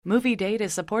Movie Date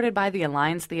is supported by the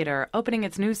Alliance Theater, opening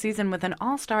its new season with an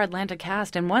all-star Atlanta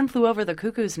cast and One Flew Over the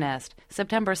Cuckoo's Nest,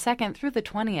 September 2nd through the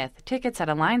 20th. Tickets at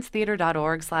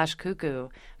alliancetheater.org/cuckoo.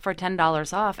 For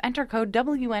 $10 off, enter code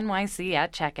WNYC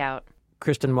at checkout.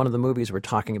 Kristen, one of the movies we're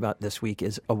talking about this week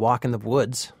is A Walk in the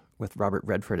Woods, with Robert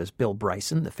Redford as Bill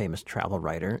Bryson, the famous travel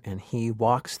writer, and he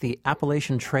walks the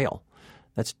Appalachian Trail.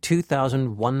 That's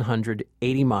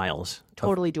 2,180 miles.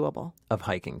 Totally doable. Of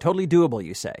hiking. Totally doable,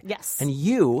 you say. Yes. And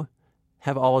you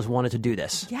have always wanted to do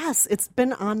this. Yes, it's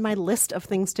been on my list of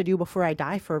things to do before I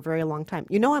die for a very long time.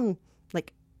 You know, I'm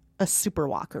like a super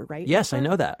walker, right? Yes, I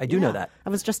know that. I do know that. I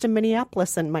was just in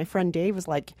Minneapolis, and my friend Dave was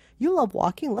like, "You love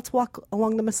walking. Let's walk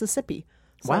along the Mississippi."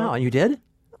 So, wow, and you did?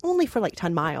 Only for like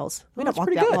 10 miles. We don't walk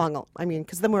pretty that good. long. I mean,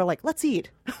 because then we're like, let's eat.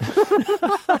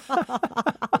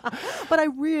 But I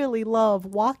really love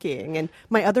walking. And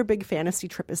my other big fantasy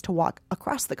trip is to walk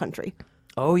across the country.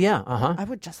 Oh, yeah. Uh-huh. I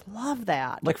would just love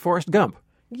that. Like Forrest Gump.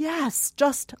 Yes,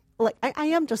 just like I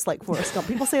am just like Forrest Gump.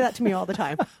 People say that to me all the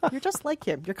time. You're just like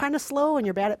him. You're kind of slow and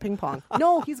you're bad at ping pong.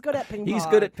 No, he's good at ping pong. He's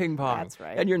good at ping pong. That's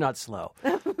right. And you're not slow.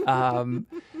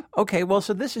 Okay, well,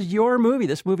 so this is your movie.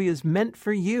 This movie is meant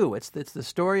for you. It's the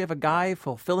story of a guy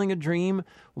fulfilling a dream,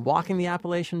 walking the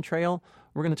Appalachian Trail.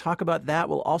 We're going to talk about that.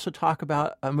 We'll also talk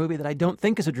about a movie that I don't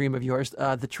think is a dream of yours,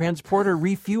 The Transporter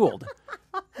Refueled.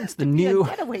 It's the new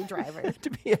getaway driver. To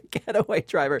be a getaway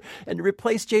driver and to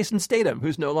replace Jason Statham,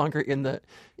 who's no longer in the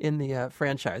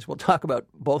franchise. We'll talk about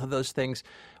both of those things.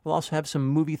 We'll also have some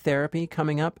movie therapy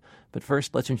coming up. But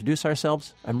first, let's introduce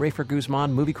ourselves. I'm Rafer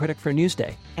Guzman, movie critic for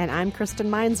Newsday. And I'm Kristen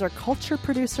Meinzer, culture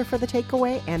producer for The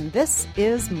Takeaway, and this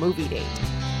is Movie Date.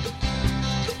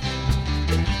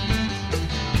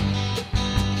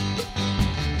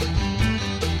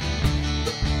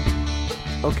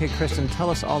 Okay, Kristen, tell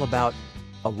us all about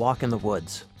A Walk in the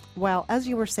Woods. Well, as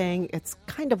you were saying, it's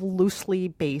kind of loosely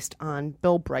based on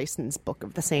Bill Bryson's book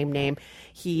of the same name.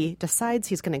 He decides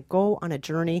he's going to go on a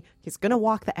journey. He's going to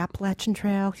walk the Appalachian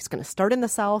Trail. He's going to start in the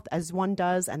South, as one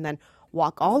does, and then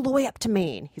walk all the way up to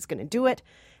Maine. He's going to do it,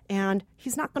 and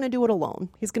he's not going to do it alone.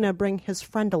 He's going to bring his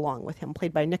friend along with him,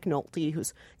 played by Nick Nolte,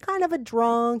 who's kind of a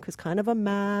drunk, who's kind of a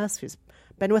mess, who's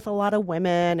been with a lot of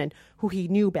women, and who he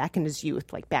knew back in his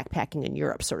youth, like backpacking in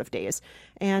Europe sort of days.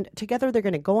 And together they're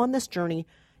going to go on this journey,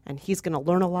 and he's going to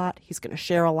learn a lot. He's going to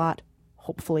share a lot,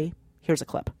 hopefully. Here's a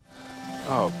clip.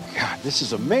 Oh, God, this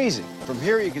is amazing. From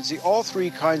here you can see all three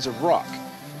kinds of rock.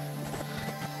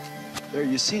 There,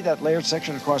 you see that layered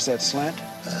section across that slant?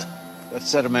 That's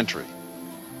sedimentary.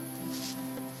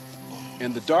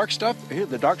 And the dark stuff, here,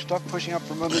 the dark stuff pushing up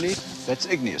from underneath, that's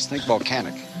igneous. Think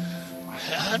volcanic.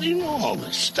 How do you know all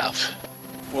this stuff?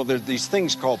 Well, there's these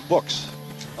things called books.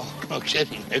 Oh, no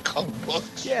kidding. They're called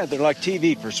books. Yeah, they're like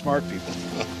TV for smart people.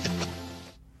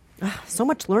 So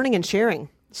much learning and sharing.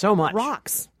 So much.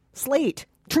 Rocks, slate,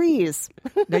 trees.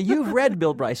 Now, you've read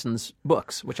Bill Bryson's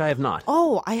books, which I have not.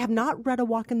 Oh, I have not read A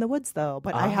Walk in the Woods, though,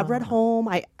 but I have read Home.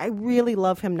 I really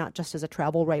love him, not just as a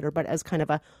travel writer, but as kind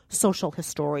of a social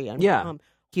historian. Yeah.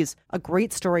 He's a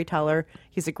great storyteller.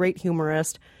 He's a great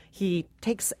humorist. He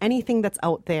takes anything that's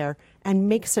out there and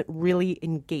makes it really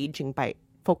engaging by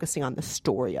focusing on the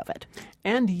story of it.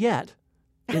 And yet,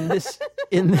 in this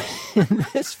in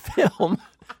this film,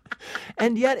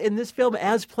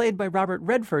 as played by Robert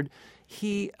Redford,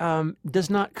 he does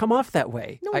not come off that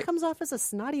way. No, he comes off as a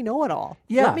snotty know-it-all.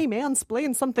 Yeah. Let me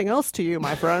mansplain something else to you,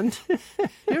 my friend.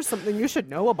 Here's something you should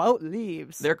know about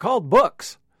leaves. They're called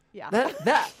books. Yeah.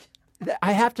 That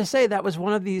I have to say that was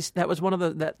one of these. That was one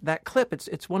of that clip.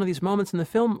 It's one of these moments in the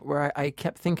film where I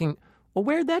kept thinking, well,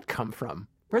 where'd that come from?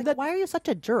 Why are you such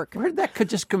a jerk? Where did that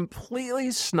just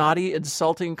completely snotty,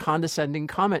 insulting, condescending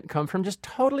comment come from? Just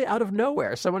totally out of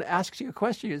nowhere. Someone asks you a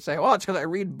question, you say, "Oh, it's because I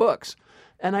read books."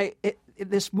 And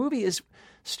this movie is,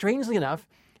 strangely enough,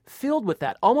 filled with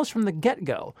that almost from the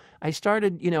get-go. I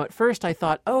started, at first I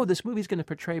thought, oh, this movie's going to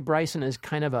portray Bryson as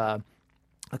kind of a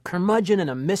curmudgeon and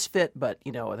a misfit, but,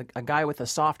 a guy with a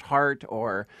soft heart,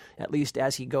 or at least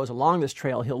as he goes along this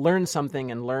trail, he'll learn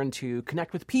something and learn to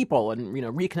connect with people and,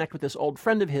 reconnect with this old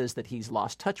friend of his that he's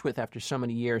lost touch with after so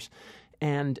many years.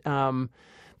 And,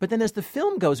 but then as the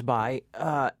film goes by,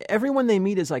 everyone they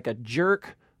meet is like a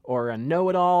jerk or a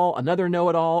know-it-all, another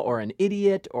know-it-all, or an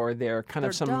idiot, or they're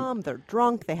dumb, they're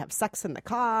drunk, they have sex in the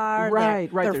car.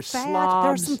 Right, they're they're fat. slobs.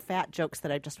 There are some fat jokes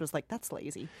that I just was like, that's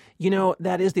lazy.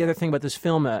 That is the other thing about this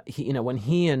film. When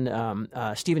he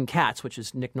and Stephen Katz, which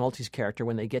is Nick Nolte's character,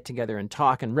 when they get together and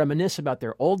talk and reminisce about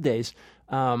their old days,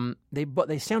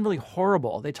 they sound really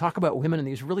horrible. They talk about women in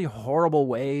these really horrible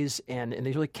ways and in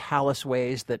these really callous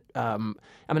ways that,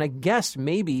 I guess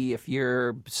maybe if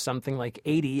you're something like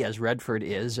 80 as Redford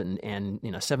is and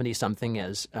 70-something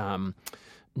as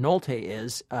Nolte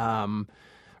is,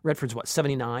 Redford's what,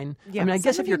 79? Yeah, I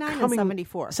guess if you're 79 coming... and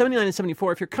 74. 79 and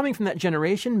 74. If you're coming from that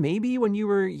generation, maybe when you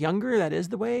were younger, that is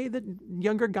the way that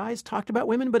younger guys talked about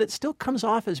women, but it still comes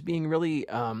off as being really...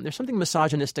 there's something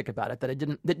misogynistic about it that it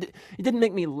didn't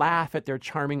make me laugh at their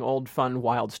charming, old, fun,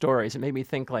 wild stories. It made me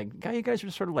think like, God, you guys were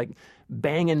sort of like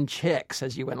banging chicks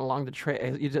as you went along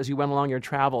as you went along your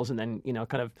travels and then,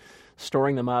 kind of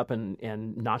storing them up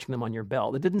and notching them on your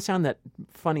belt. It didn't sound that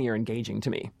funny or engaging to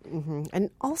me. Mm-hmm. And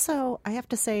also, I have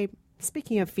to say,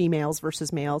 speaking of females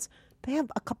versus males, they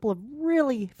have a couple of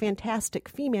really fantastic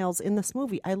females in this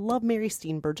movie. I love Mary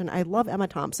Steenburgen. I love Emma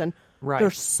Thompson. Right. They're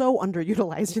so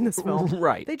underutilized in this film.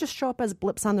 Right. They just show up as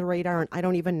blips on the radar, and I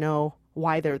don't even know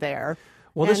why they're there.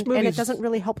 Well, and it doesn't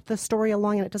really help the story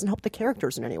along, and it doesn't help the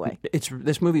characters in any way.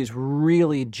 This movie is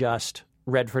really just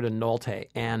Redford and Nolte,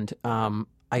 and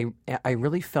I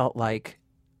really felt like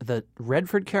the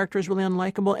Redford character is really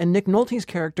unlikable, and Nick Nolte's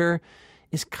character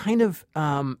is kind of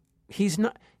he's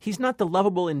not the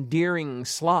lovable, endearing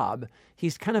slob.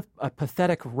 He's kind of a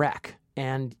pathetic wreck,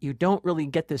 and you don't really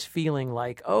get this feeling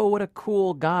like, oh, what a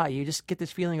cool guy. You just get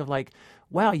this feeling of like,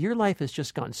 wow, your life has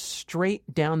just gone straight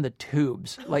down the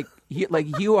tubes. Like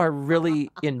you are really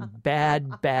in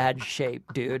bad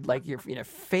shape, dude. Like your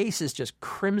face is just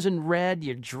crimson red.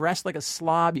 You're dressed like a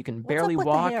slob. You can barely What's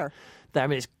up with walk. the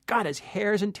hair? His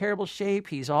hair's in terrible shape.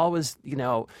 He's always,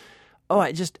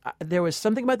 there was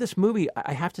something about this movie,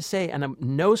 I have to say, and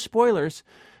no spoilers,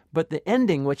 but the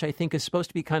ending, which I think is supposed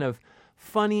to be kind of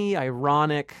funny,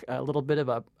 ironic, a little bit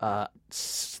of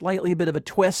slightly bit of a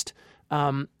twist,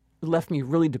 left me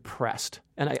really depressed.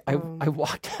 And I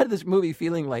walked out of this movie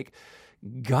feeling like,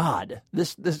 God,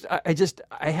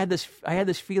 I had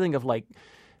this feeling of like,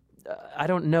 I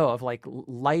don't know, of like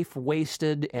life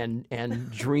wasted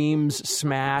and dreams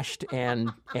smashed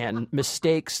and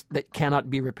mistakes that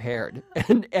cannot be repaired.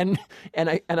 And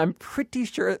I'm pretty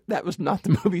sure that was not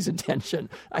the movie's intention.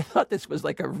 I thought this was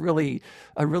like a really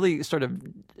sort of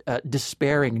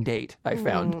despairing date, I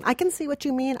found. I can see what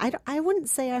you mean. I wouldn't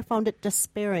say I found it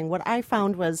despairing. What I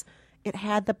found was it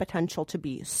had the potential to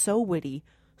be so witty,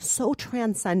 so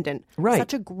transcendent, right.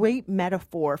 Such a great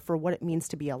metaphor for what it means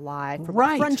to be alive, for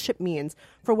right. what friendship means,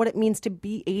 for what it means to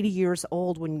be 80 years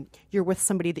old when you're with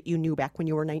somebody that you knew back when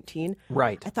you were 19.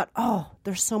 Right. I thought, oh,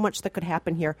 there's so much that could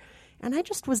happen here. And I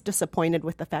just was disappointed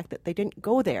with the fact that they didn't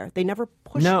go there. They never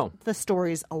pushed the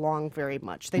stories along very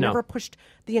much. They never pushed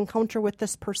the encounter with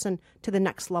this person to the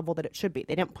next level that it should be.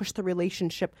 They didn't push the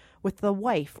relationship with the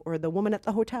wife or the woman at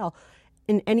the hotel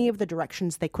in any of the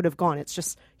directions they could have gone. It's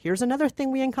just, here's another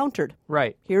thing we encountered.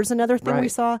 Right. Here's another thing we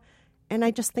Right. saw. And I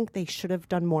just think they should have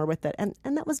done more with it. And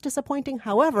that was disappointing.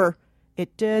 However,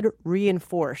 it did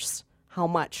reinforce how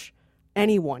much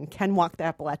anyone can walk the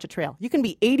Appalachian Trail. You can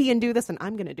be 80 and do this, and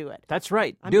I'm going to do it. That's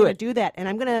right. I'm Do going it. to do that. And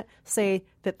I'm going to say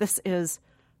that this is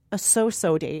a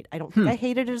so-so date. I don't think I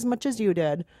hated it as much as you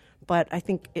did, but I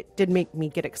think it did make me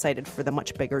get excited for the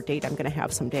much bigger date I'm going to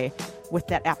have someday with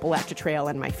that Appalachian Trail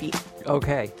in my feet.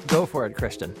 Okay, go for it,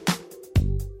 Kristen.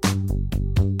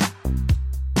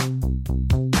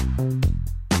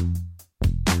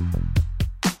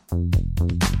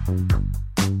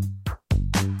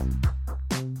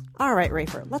 All right,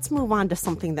 Rafer, let's move on to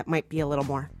something that might be a little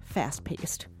more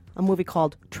fast-paced. A movie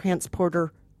called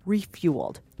Transporter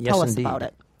Refueled. Yes, Tell us indeed. about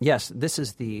it. Yes, this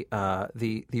is the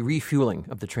refueling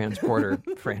of the Transporter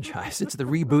franchise. It's the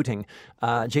rebooting.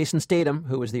 Jason Statham,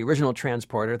 who was the original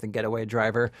Transporter, the Getaway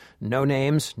driver, no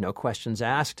names, no questions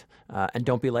asked, and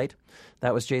don't be late.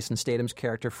 That was Jason Statham's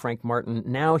character, Frank Martin.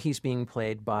 Now he's being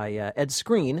played by Ed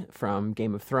Skrein from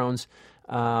Game of Thrones.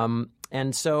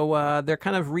 And so they're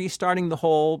kind of restarting the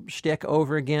whole shtick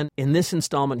over again. In this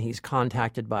installment, he's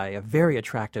contacted by a very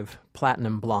attractive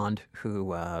platinum blonde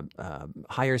who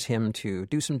hires him to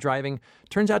do some driving.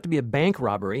 Turns out to be a bank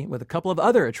robbery with a couple of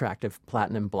other attractive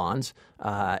platinum blondes.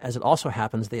 As it also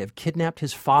happens, they have kidnapped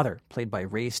his father, played by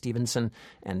Ray Stevenson,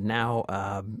 and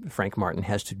now Frank Martin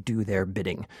has to do their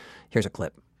bidding. Here's a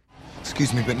clip.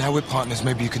 Excuse me, but now we're partners,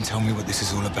 maybe you can tell me what this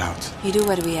is all about. You do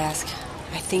what we ask.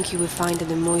 I think you will find that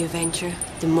the more you venture,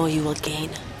 the more you will gain.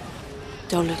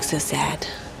 Don't look so sad.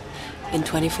 In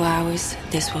 24 hours,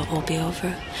 this will all be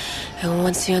over. And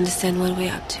once you understand what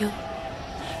we're up to,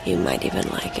 you might even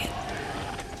like it.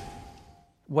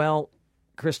 Well,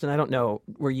 Kristen, I don't know.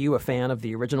 Were you a fan of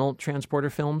the original Transporter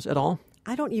films at all?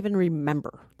 I don't even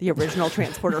remember the original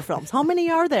Transporter films. How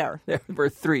many are there? There were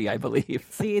 3, I believe.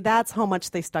 See, that's how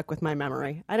much they stuck with my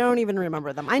memory. I don't even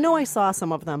remember them. I know I saw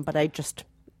some of them, but I just,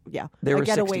 There were 60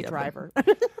 Getaway of them. driver.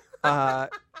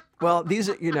 Well, these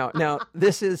are, now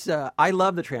this is, I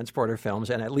love the Transporter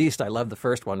films, and at least I love the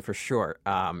first one for sure.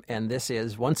 And this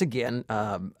is, once again,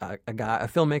 a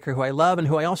filmmaker who I love and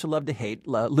who I also love to hate,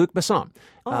 Luc Besson.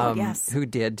 Yes. Who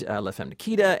did La Femme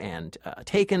Nikita and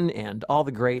Taken and all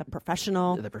the great... The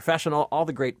Professional, all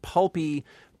the great pulpy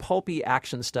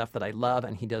action stuff that I love,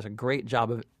 and he does a great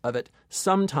job of it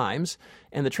sometimes.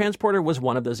 And the Transporter was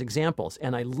one of those examples.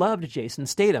 And I loved Jason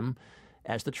Statham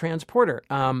as the Transporter.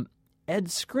 Ed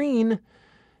Skrein,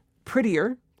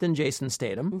 prettier than Jason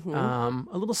Statham,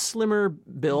 a little slimmer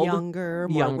build, younger,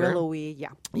 more willowy,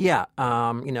 yeah,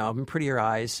 prettier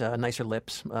eyes, nicer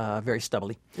lips, very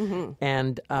stubbly,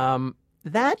 and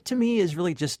that to me is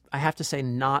really just, I have to say,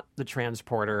 not the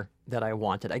Transporter that I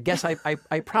wanted. I guess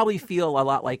I probably feel a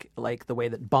lot like the way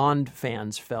that Bond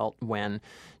fans felt when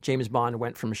James Bond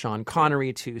went from Sean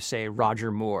Connery to, say,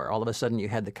 Roger Moore. All of a sudden you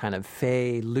had the kind of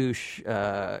fey, louche,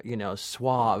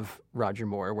 suave Roger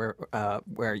Moore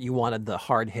where you wanted the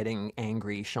hard-hitting,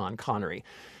 angry Sean Connery.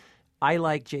 I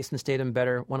like Jason Statham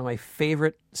better. One of my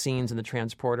favorite scenes in the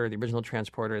Transporter, the original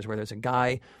Transporter, is where there's a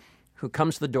guy who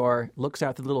comes to the door, looks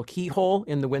out the little keyhole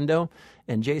in the window,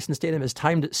 and Jason Statham has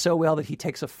timed it so well that he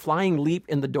takes a flying leap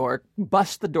in the door,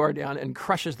 busts the door down, and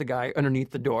crushes the guy underneath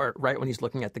the door right when he's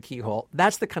looking at the keyhole.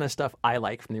 That's the kind of stuff I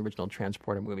like from the original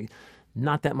Transporter movie.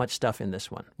 Not that much stuff in this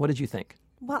one. What did you think?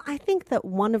 Well, I think that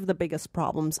one of the biggest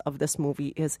problems of this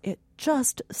movie is it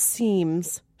just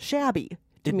seems shabby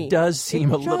to me. It does seem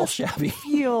a little shabby. It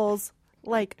feels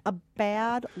like a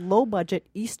bad, low-budget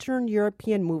Eastern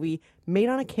European movie made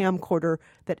on a camcorder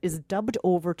that is dubbed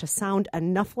over to sound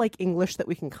enough like English that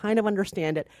we can kind of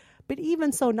understand it, but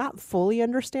even so, not fully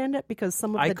understand it because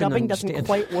some of the dubbing doesn't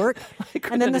quite work.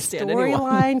 And then the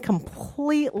storyline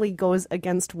completely goes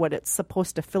against what it's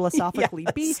supposed to philosophically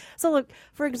be. So, look,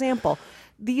 for example,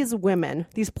 these women,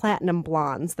 these platinum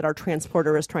blondes that our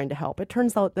Transporter is trying to help, it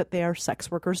turns out that they are sex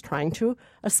workers trying to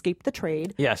escape the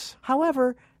trade. Yes.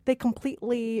 However, they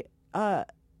completely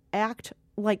act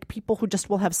like people who just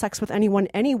will have sex with anyone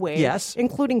anyway. Yes.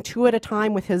 Including 2 at a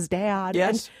time with his dad.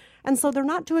 Yes. And so they're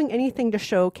not doing anything to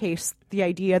showcase the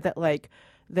idea that, like,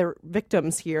 they're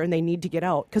victims here and they need to get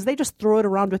out because they just throw it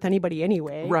around with anybody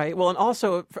anyway. Right. Well, and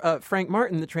also Frank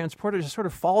Martin, the Transporter, just sort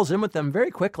of falls in with them very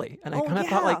quickly. And I kind of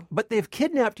thought, but they've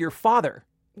kidnapped your father.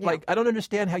 Yeah. Like, I don't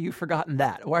understand how you've forgotten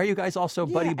that. Why are you guys all so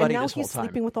buddy-buddy this whole time? And now he's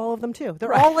sleeping with all of them, too.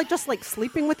 They're all, just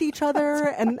sleeping with each other.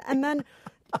 And then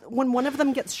when one of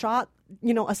them gets shot,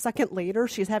 a second later,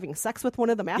 she's having sex with one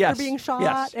of them after being shot.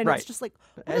 Yes, and it's just like,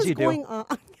 what is going on?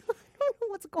 I don't know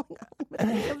what's going on with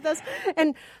any of this.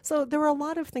 And so there were a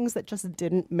lot of things that just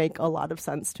didn't make a lot of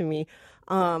sense to me.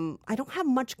 I don't have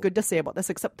much good to say about this,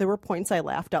 except there were points I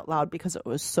laughed out loud because it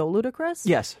was so ludicrous.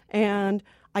 Yes. And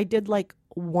I did like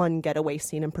one getaway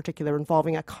scene in particular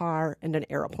involving a car and an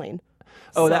airplane.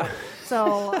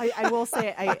 So I will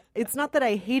say, it's not that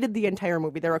I hated the entire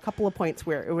movie. There were a couple of points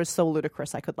where it was so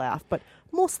ludicrous I could laugh, but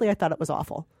mostly I thought it was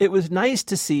awful. It was nice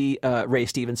to see Ray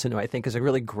Stevenson, who I think is a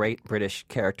really great British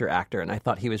character actor, and I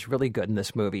thought he was really good in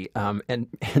this movie. And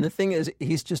the thing is,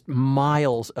 he's just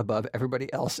miles above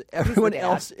everybody else. Everyone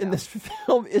else in this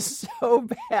film is so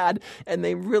bad, and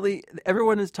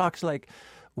everyone talks like,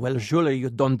 well, surely you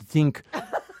don't think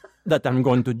that I'm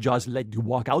going to just let you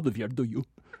walk out of here, do you?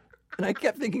 And I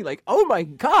kept thinking, like, oh, my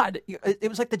God. It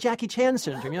was like the Jackie Chan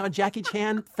syndrome. Jackie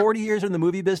Chan, 40 years in the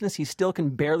movie business, he still can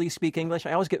barely speak English.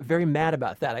 I always get very mad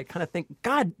about that. I kind of think,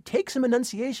 God, take some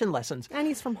enunciation lessons. And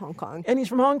he's from Hong Kong. And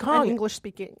English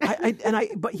speaking.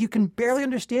 But you can barely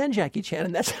understand Jackie Chan,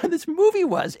 and that's how this movie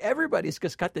was. Everybody's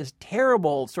just got this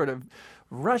terrible sort of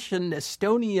Russian,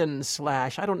 Estonian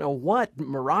 / I don't know what,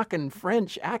 Moroccan,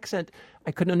 French accent.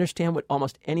 I couldn't understand what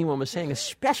almost anyone was saying,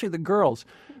 especially the girls.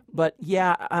 But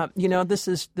yeah, this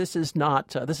is not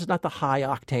the high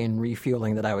octane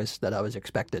refueling that I was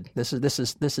expected. This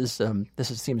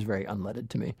seems very unleaded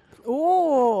to me.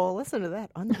 Oh, listen to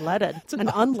that, unleaded. It's an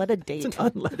unleaded date. It's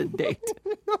an unleaded date.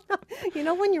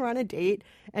 When you're on a date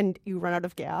and you run out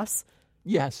of gas.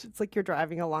 Yes. It's like you're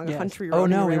driving along a country road. Oh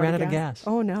no, we ran out of gas.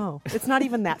 Oh no, it's not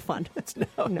even that fun.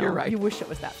 No, you're right. You wish it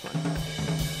was that fun.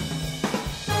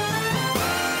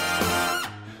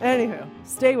 Anywho,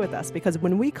 stay with us because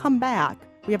when we come back,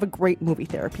 we have a great movie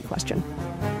therapy question.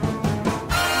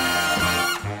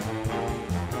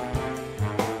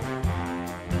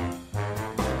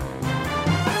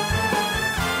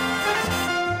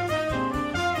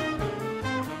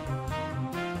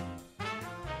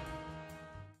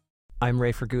 I'm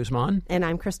Rafer Guzman. And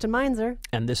I'm Kristen Meinzer.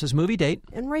 And this is Movie Date.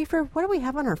 And Rafer, what do we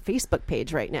have on our Facebook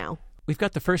page right now? We've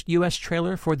got the first U.S.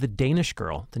 trailer for The Danish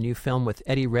Girl, the new film with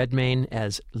Eddie Redmayne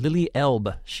as Lily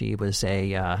Elbe. She was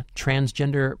a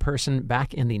transgender person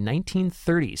back in the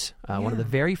 1930s, one of the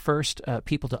very first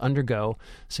people to undergo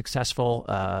successful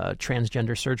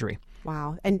transgender surgery.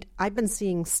 Wow. And I've been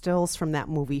seeing stills from that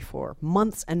movie for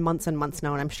months and months and months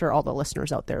now, and I'm sure all the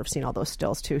listeners out there have seen all those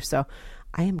stills too. So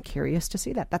I am curious to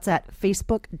see that. That's at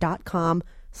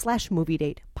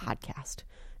facebook.com/moviedatepodcast.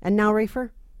 And now, Rafer,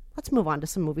 let's move on to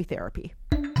some movie therapy.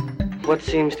 What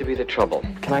seems to be the trouble?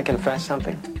 Can I confess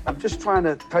something? I'm just trying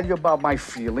to tell you about my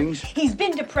feelings. He's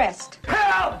been depressed.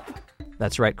 Help!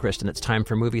 That's right, Kristen. It's time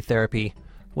for movie therapy.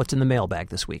 What's in the mailbag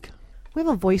this week? We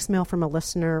have a voicemail from a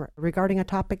listener regarding a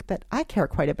topic that I care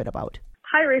quite a bit about.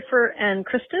 Hi, Rafer and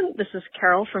Kristen. This is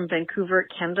Carol from Vancouver,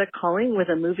 Canada, calling with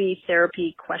a movie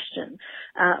therapy question.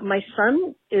 My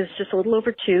son is just a little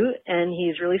over 2, and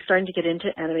he's really starting to get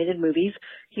into animated movies.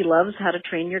 He loves How to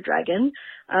Train Your Dragon.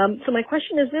 So my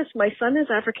question is this. My son is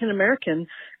African American,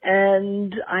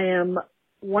 and I am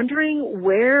wondering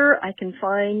where I can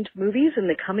find movies in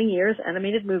the coming years,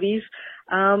 animated movies,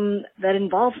 that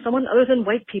involve someone other than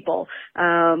white people.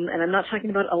 And I'm not talking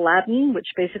about Aladdin,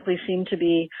 which basically seemed to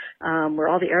be where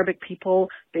all the Arabic people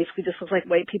basically just look like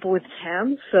white people with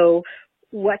tan. So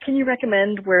what can you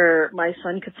recommend where my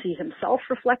son could see himself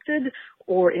reflected,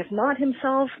 or if not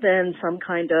himself, then some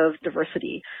kind of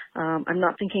diversity? I'm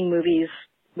not thinking movies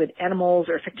with animals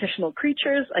or fictional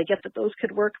creatures. I get that those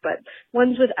could work, but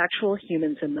ones with actual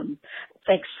humans in them.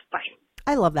 Thanks. Bye.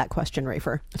 I love that question,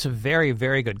 Rafer. It's a very,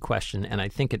 very good question, and I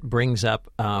think it brings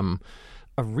up a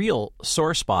real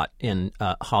sore spot in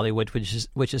Hollywood,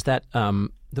 which is that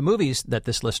the movies that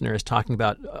this listener is talking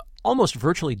about almost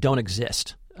virtually don't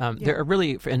exist. There are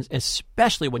really, and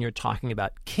especially when you're talking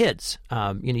about kids,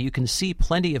 you can see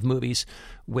plenty of movies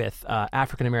with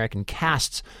African-American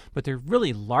casts, but they're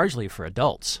really largely for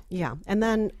adults. Yeah. And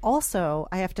then also,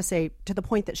 I have to say, to the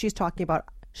point that she's talking about,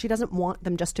 she doesn't want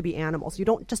them just to be animals. You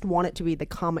don't just want it to be the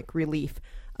comic relief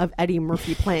of Eddie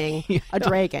Murphy playing a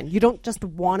dragon. You don't just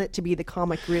want it to be the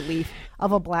comic relief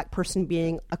of a black person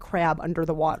being a crab under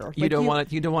the water. You don't want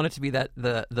it to be that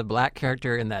the black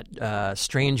character in that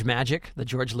Strange Magic, the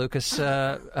George Lucas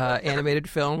animated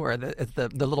film, where the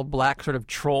little black sort of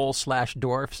troll /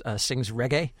 dwarf sings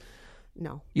reggae.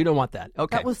 No. You don't want that.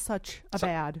 Okay. That was such a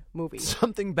bad movie.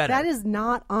 Something better. That is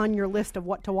not on your list of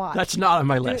what to watch. That's not on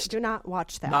my list. Do not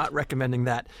watch that. Not recommending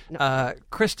that. No.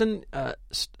 Kristen,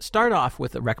 start off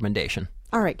with a recommendation.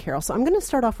 All right, Carol. So I'm going to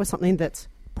start off with something that's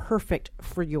perfect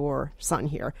for your son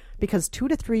here, because 2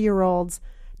 to 3-year-olds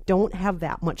don't have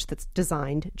that much that's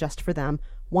designed just for them.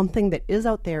 One thing that is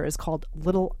out there is called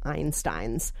Little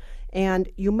Einsteins. And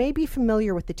you may be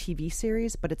familiar with the TV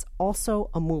series, but it's also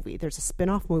a movie. There's a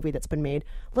spin-off movie that's been made.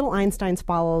 Little Einsteins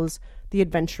follows the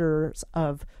adventures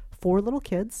of 4 little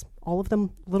kids, all of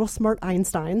them little smart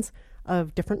Einsteins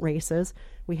of different races.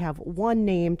 We have one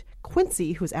named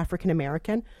Quincy, who's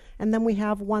African-American, and then we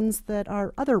have ones that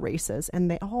are other races, and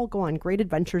they all go on great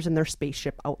adventures in their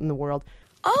spaceship out in the world.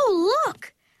 Oh,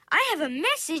 look! I have a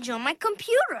message on my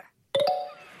computer.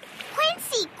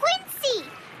 Quincy!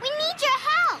 We need your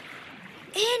help!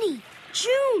 Annie,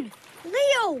 June,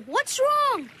 Leo, what's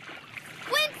wrong?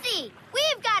 Quincy,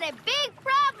 we've got a big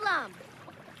problem.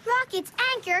 Rocket's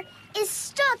anchor is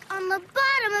stuck on the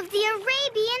bottom of the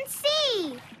Arabian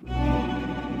Sea.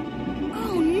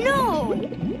 Oh, no!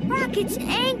 Rocket's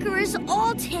anchor is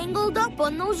all tangled up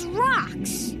on those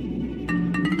rocks.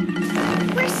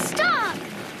 We're stuck,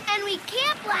 and we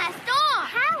can't blast off.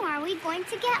 How are we going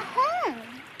to get home?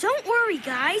 Don't worry,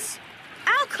 guys.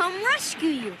 I'll come rescue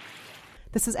you.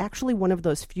 This is actually one of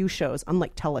those few shows,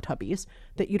 unlike Teletubbies,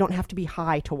 that you don't have to be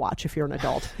high to watch if you're an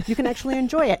adult. You can actually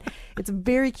enjoy it. It's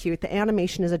very cute. The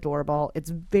animation is adorable. It's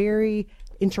very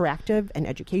interactive and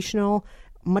educational.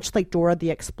 Much like Dora the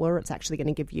Explorer, it's actually going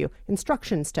to give you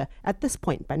instructions to, at this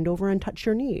point, bend over and touch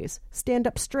your knees, stand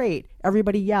up straight,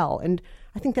 everybody yell. And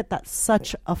I think that that's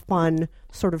such a fun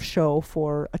sort of show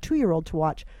for a 2-year-old to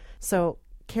watch. So,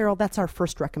 Carol, that's our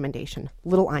first recommendation,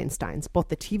 Little Einsteins, both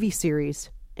the TV series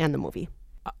and the movie.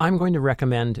 I'm going to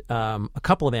recommend a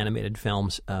couple of animated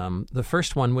films. The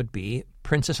first one would be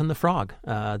Princess and the Frog,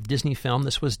 Disney film.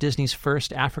 This was Disney's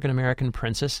first African-American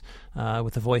princess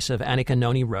with the voice of Annika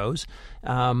Noni Rose.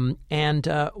 And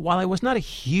while I was not a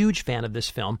huge fan of this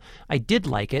film, I did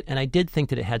like it, and I did think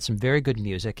that it had some very good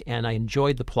music, and I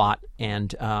enjoyed the plot.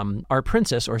 And our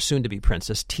princess, or soon-to-be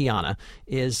princess, Tiana,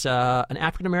 is an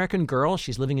African-American girl.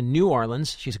 She's living in New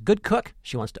Orleans. She's a good cook.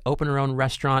 She wants to open her own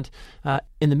restaurant.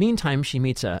 In the meantime, she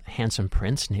meets a handsome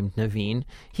prince named Naveen.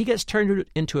 He gets turned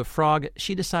into a frog.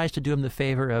 She decides to do him the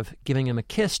favor of giving him a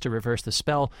kiss to reverse the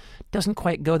spell. Doesn't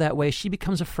quite go that way. She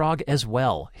becomes a frog as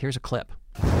well. Here's a clip.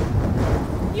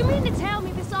 You mean to tell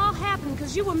me this all happened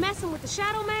because you were messing with the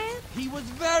Shadow Man? He was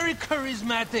very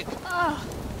charismatic. Ugh.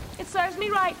 It serves me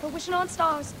right for wishing on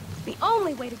stars. The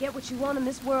only way to get what you want in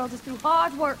this world is through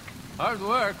hard work. Hard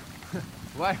work?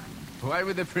 Why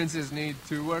would the princess need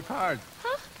to work hard?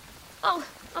 Huh? Oh,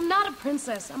 I'm not a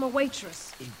princess. I'm a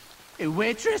waitress. A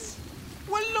waitress?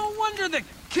 Well, no wonder the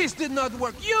kiss did not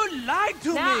work. You lied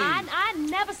to me. I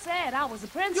never said I was a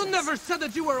princess. You never said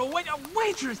that you were a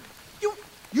waitress.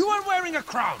 You were wearing a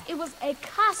crown. It was a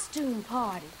costume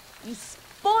party. You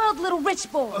spoiled little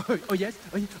rich boy. Oh, yes?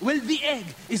 Well, the egg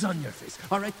is on your face,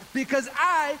 all right? Because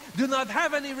I do not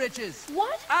have any riches.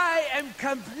 What? I am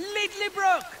completely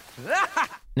broke.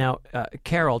 Now,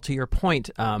 Carol, to your point,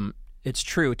 it's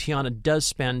true. Tiana does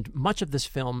spend much of this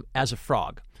film as a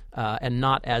frog. And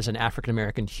not as an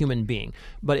African-American human being.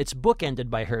 But it's bookended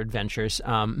by her adventures.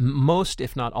 Most,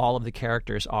 if not all, of the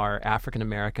characters are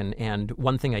African-American. And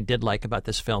one thing I did like about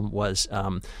this film was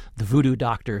the voodoo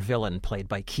doctor villain played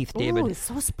by Keith David. Oh, he's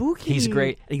so spooky. He's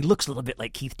great. He looks a little bit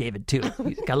like Keith David, too.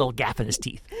 He's got a little gap in his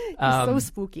teeth. He's so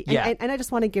spooky. Yeah. And I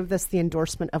just want to give this the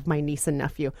endorsement of my niece and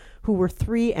nephew, who were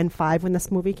 3 and 5 when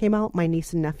this movie came out. My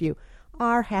niece and nephew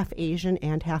are half Asian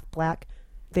and half black.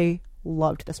 They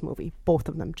loved this movie. Both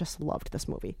of them just loved this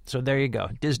movie. So there you go.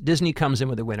 Disney comes in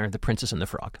with a winner, The Princess and the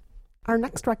Frog. Our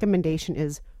next recommendation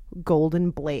is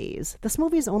Golden Blaze. This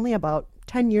movie is only about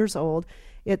 10 years old.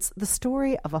 It's the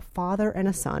story of a father and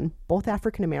a son, both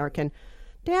African American.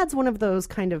 Dad's one of those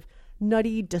kind of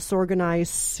nutty,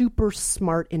 disorganized, super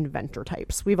smart inventor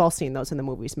types. We've all seen those in the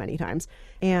movies many times.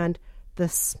 And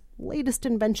this latest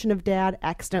invention of Dad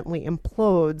accidentally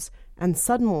implodes, and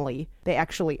suddenly, they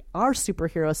actually are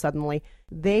superheroes suddenly.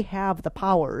 They have the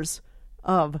powers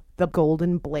of the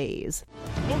Golden Blaze.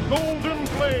 The Golden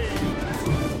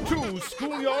Blaze! 2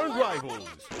 schoolyard rivals.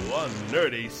 One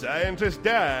nerdy scientist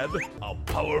dad, a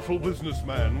powerful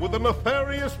businessman with a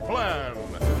nefarious plan.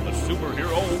 A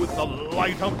superhero with the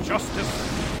light of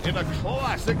justice in a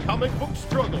classic comic book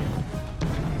struggle.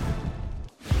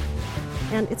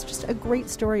 And it's just a great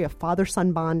story of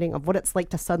father-son bonding, of what it's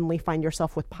like to suddenly find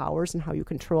yourself with powers and how you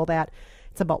control that.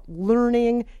 It's about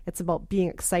learning. It's about being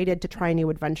excited to try new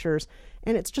adventures.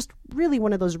 And it's just really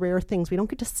one of those rare things. We don't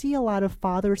get to see a lot of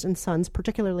fathers and sons,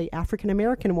 particularly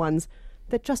African-American ones,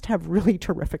 that just have really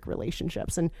terrific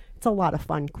relationships. And it's a lot of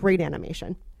fun. Great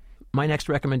animation. My next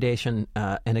recommendation,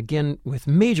 and again with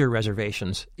major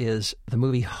reservations, is the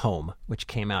movie Home, which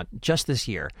came out just this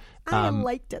year. I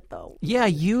liked it, though. Yeah,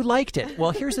 you liked it.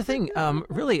 Well, here's the thing.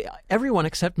 Really, everyone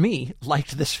except me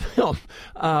liked this film.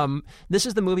 This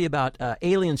is the movie about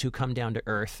aliens who come down to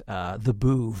Earth, the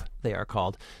Boov, they are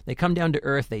called. They come down to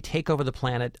Earth, they take over the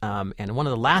planet, and one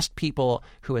of the last people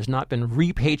who has not been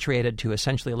repatriated to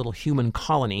essentially a little human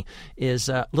colony is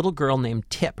a little girl named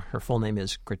Tip. Her full name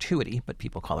is Gratuity, but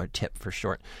people call her Tip for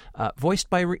short, voiced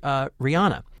by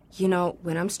Rihanna. You know,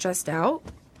 when I'm stressed out,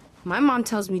 my mom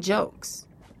tells me jokes.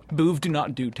 Boov do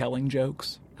not do telling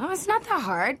jokes. Oh, it's not that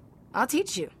hard. I'll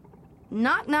teach you.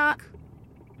 Knock, knock.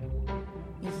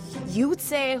 You would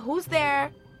say, who's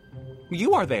there?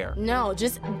 You are there. No,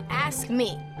 just ask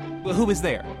me. Well, who is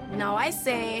there? Now I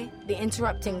say, the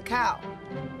interrupting cow.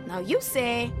 Now you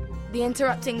say, the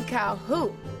interrupting cow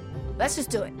who? Let's just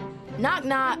do it. Knock,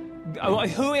 knock.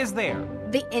 Who is there?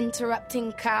 The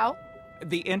interrupting cow.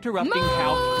 The interrupting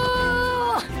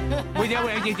cow. Wait,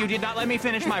 you did not let me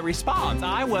finish my response.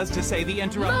 I was to say the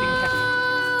interrupting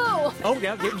cow. Oh,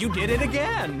 yeah, you did it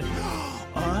again.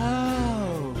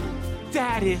 Oh,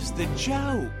 that is the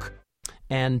joke.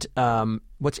 And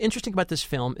what's interesting about this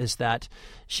film is that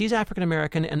she's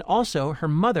African-American, and also her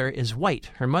mother is white.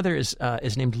 Her mother is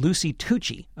named Lucy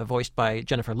Tucci, voiced by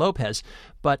Jennifer Lopez.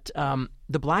 But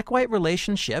the black-white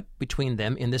relationship between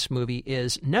them in this movie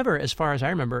is never, as far as I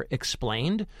remember,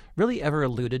 explained, really ever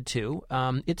alluded to.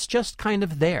 It's just kind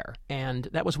of there. And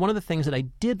that was one of the things that I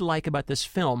did like about this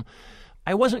film.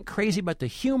 I wasn't crazy about the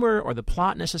humor or the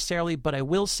plot necessarily, but I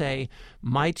will say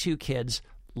my 2 kids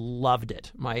loved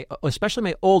it. Especially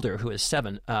my older, who is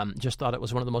 7, just thought it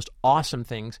was one of the most awesome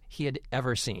things he had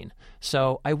ever seen.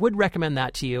 So I would recommend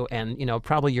that to you, and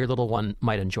probably your little one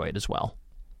might enjoy it as well.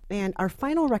 And our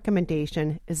final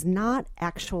recommendation is not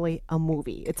actually a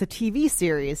movie. It's a TV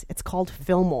series. It's called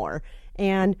Fillmore.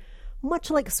 And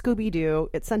much like Scooby-Doo,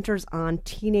 it centers on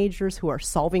teenagers who are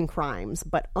solving crimes.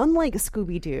 But unlike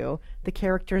Scooby-Doo, the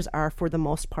characters are, for the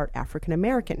most part,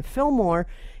 African-American. Fillmore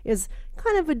is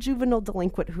kind of a juvenile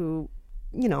delinquent who,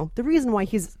 the reason why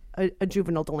he's a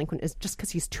juvenile delinquent is just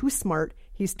because he's too smart,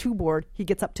 he's too bored, he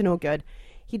gets up to no good.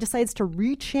 He decides to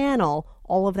rechannel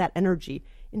all of that energy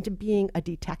into being a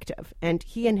detective. And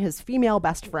he and his female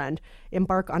best friend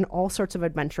embark on all sorts of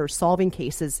adventures, solving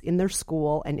cases in their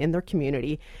school and in their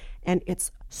community. And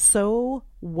it's so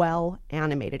well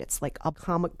animated. It's like a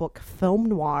comic book film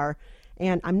noir.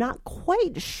 And I'm not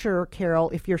quite sure, Carol,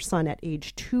 if your son at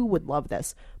age 2 would love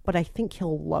this, but I think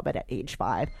he'll love it at age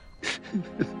 5.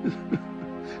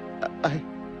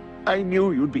 I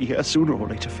knew you'd be here sooner or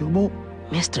later, Fillmore.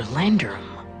 Mr. Landrum,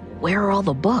 where are all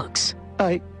the books?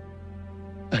 I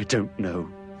don't know.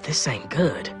 This ain't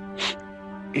good.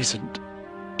 Isn't.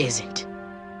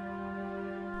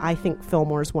 I think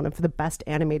Fillmore is one of the best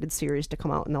animated series to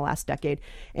come out in the last decade.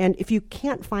 And if you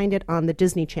can't find it on the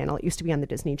Disney Channel, it used to be on the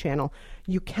Disney Channel,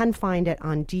 you can find it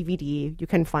on DVD, you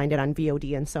can find it on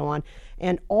VOD and so on.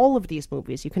 And all of these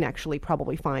movies you can actually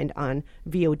probably find on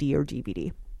VOD or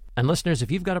DVD. And listeners,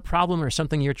 if you've got a problem or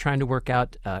something you're trying to work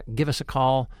out, give us a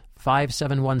call,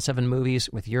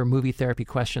 5717-MOVIES, with your movie therapy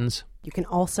questions. You can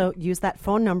also use that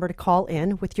phone number to call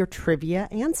in with your trivia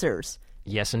answers.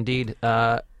 Yes, indeed.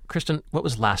 Kristen, what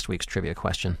was last week's trivia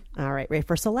question? All right,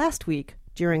 Rafer. So last week,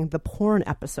 during the porn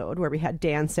episode where we had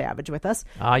Dan Savage with us,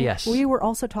 yes, we were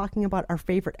also talking about our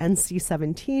favorite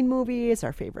NC-17 movies,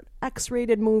 our favorite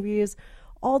X-rated movies,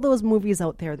 all those movies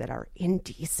out there that are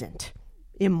indecent,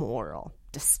 immoral,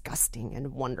 disgusting,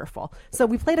 and wonderful. So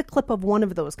we played a clip of one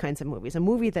of those kinds of movies, a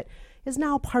movie that is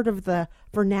now part of the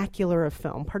vernacular of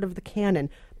film, part of the canon,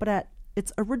 but at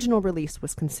its original release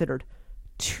was considered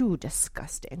too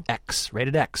disgusting.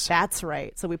 Rated X. That's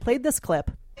right. So we played this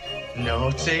clip.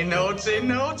 Naughty, naughty,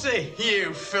 naughty,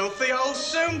 you filthy old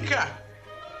soonker.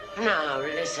 Now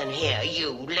listen here, you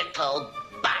little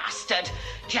bastard.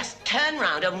 Just turn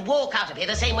round and walk out of here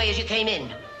the same way as you came in.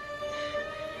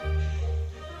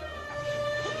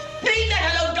 Leave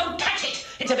that alone, don't touch it.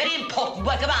 It's a very important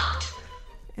work of art.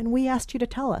 And we asked you to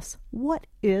tell us, what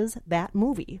is that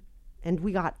movie? And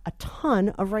we got a ton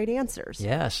of right answers.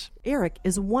 Yes. Eric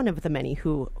is one of the many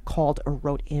who called or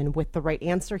wrote in with the right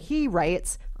answer. He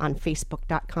writes on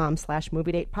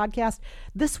Facebook.com/MovieDatePodcast,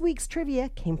 this week's trivia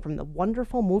came from the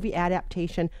wonderful movie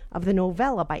adaptation of the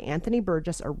novella by Anthony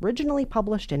Burgess, originally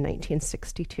published in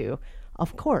 1962.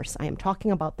 Of course, I am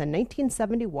talking about the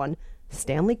 1971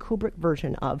 Stanley Kubrick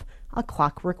version of A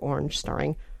Clockwork Orange,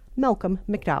 starring Malcolm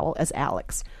McDowell as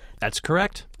Alex. That's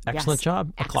correct. Excellent Yes.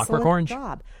 job. A Clockwork Excellent Orange.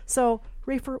 job. So,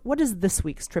 Rafer, what is this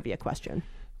week's trivia question?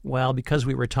 Well, because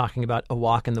we were talking about A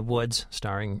Walk in the Woods,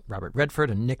 starring Robert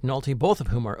Redford and Nick Nolte, both of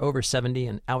whom are over 70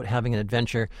 and out having an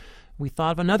adventure, we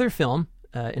thought of another film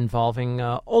involving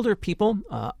older people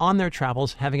on their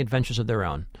travels having adventures of their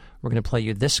own. We're going to play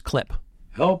you this clip.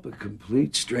 Help a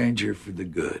complete stranger for the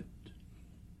good.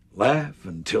 Laugh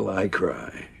until I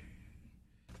cry.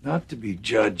 Not to be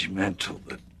judgmental,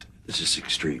 but this is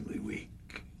extremely weak.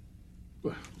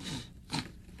 It's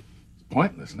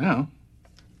pointless now.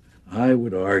 I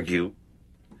would argue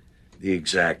the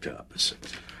exact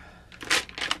opposite.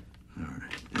 All right,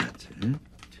 that's it.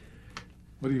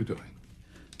 What are you doing?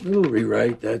 Little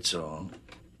rewrite, that's all.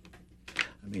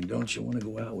 I mean, don't you want to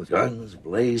go out with guns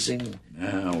blazing?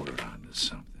 Now we're on to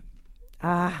something.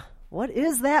 What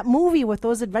is that movie with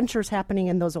those adventures happening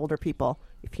in those older people?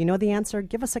 If you know the answer,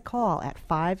 give us a call at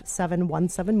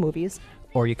 5717-MOVIES.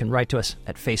 Or you can write to us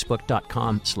at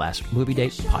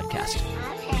Facebook.com/MovieDatePodcast.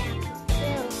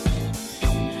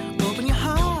 Open your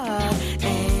heart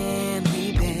and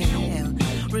rebel.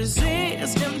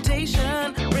 Resist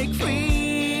temptation. Break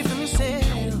free from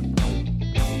yourself.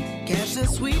 Catch the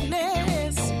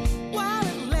sweetness